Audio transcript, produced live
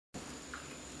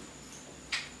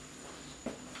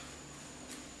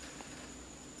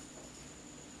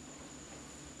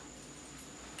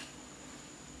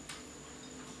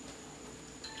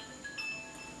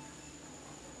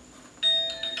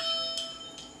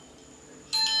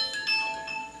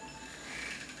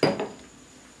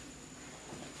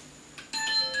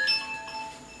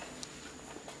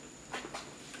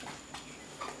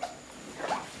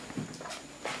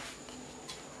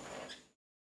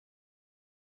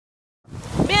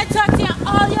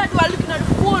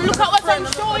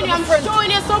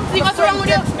See what's wrong with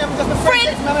you? I'm just a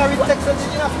friend. I'm a real text. You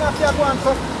have to go on,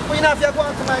 so. You have to go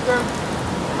on to my girl.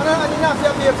 And you have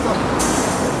to behave, so.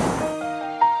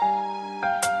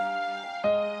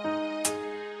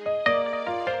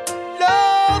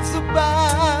 Love's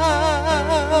about,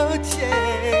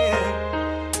 yeah.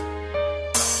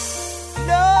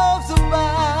 Love's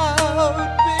about,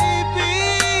 baby.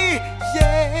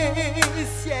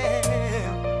 Yes, yeah.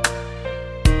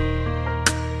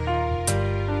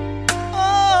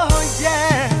 Oh,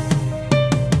 yeah.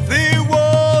 There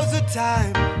was a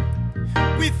time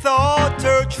we thought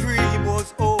our dream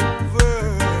was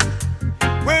over,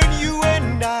 when you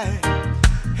and I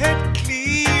had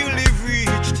clearly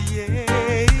reached the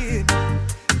end.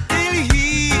 Till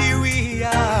here we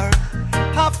are,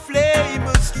 a flame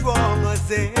as strong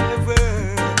as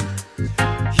ever.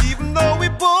 Even though we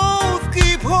both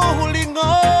keep holding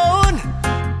on,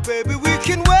 baby, we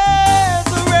can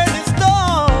weather any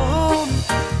storm.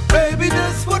 Baby,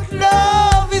 that's what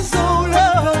love is all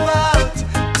about.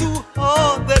 Two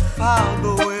hearts that found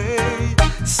a way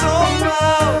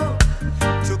somehow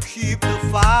to keep the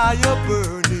fire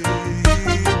burning.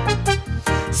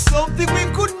 Something we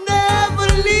could never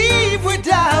leave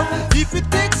without. If it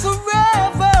takes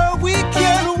forever, we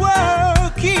can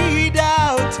work it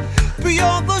out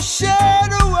beyond the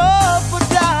shadow of a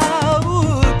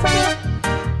doubt.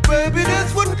 Baby,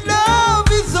 that's what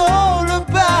love is all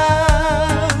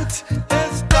about.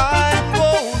 As time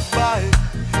goes by,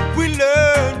 we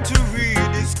learn to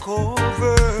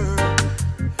rediscover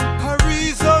a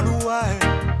reason why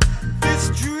this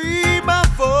dream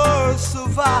of ours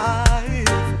survive.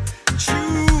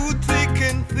 Through thick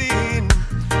and thin,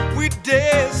 we're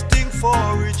destined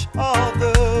for each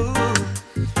other.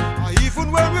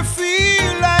 Even when we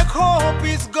feel like hope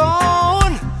is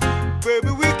gone,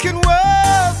 baby, we can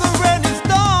weather any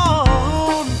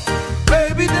storm.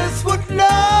 Baby, that's what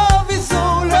love is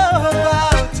all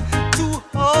about. Two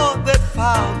hearts that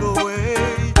found a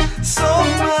way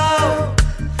somehow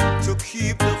to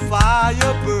keep the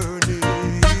fire burning.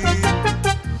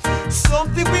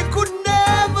 Something we could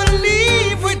never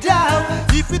leave without.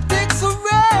 If it takes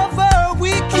forever,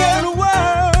 we can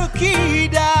work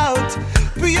it out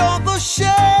beyond the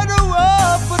shadow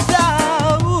of a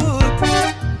doubt.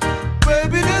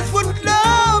 Baby, that's what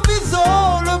love is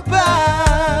all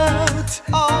about.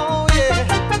 Oh yeah,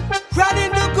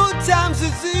 riding the good times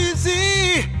is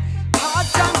easy. Hard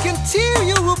time can tear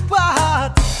you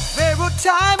apart. There are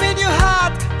times in your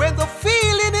heart when the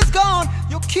feeling is gone.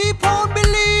 You keep on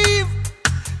believe.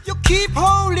 You keep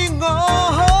holding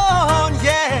on,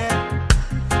 yeah.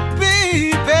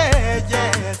 Baby,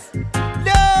 yes.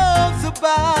 Love's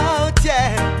about,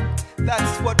 yeah.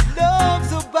 That's what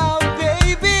love's about,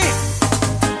 baby.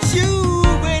 You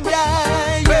and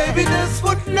I, baby, that's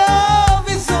what love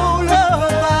is all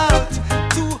about.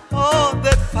 Two hearts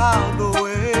that found a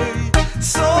way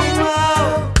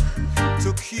somehow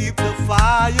to keep the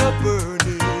fire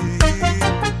burning.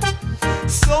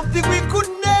 Something we could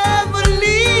never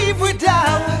leave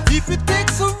without. If it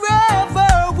takes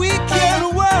forever, we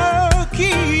can work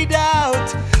it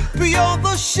out beyond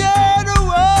the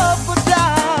shadow of a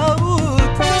doubt.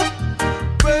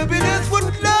 Baby, that's what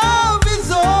love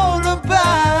is all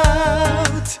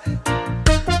about.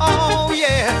 Oh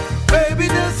yeah, baby,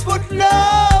 that's what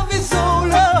love is all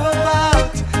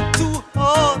about. Two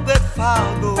hearts that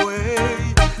found a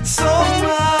way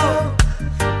somehow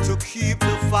to keep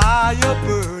the fire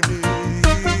burning.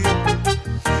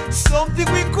 Something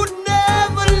we could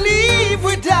never leave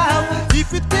without.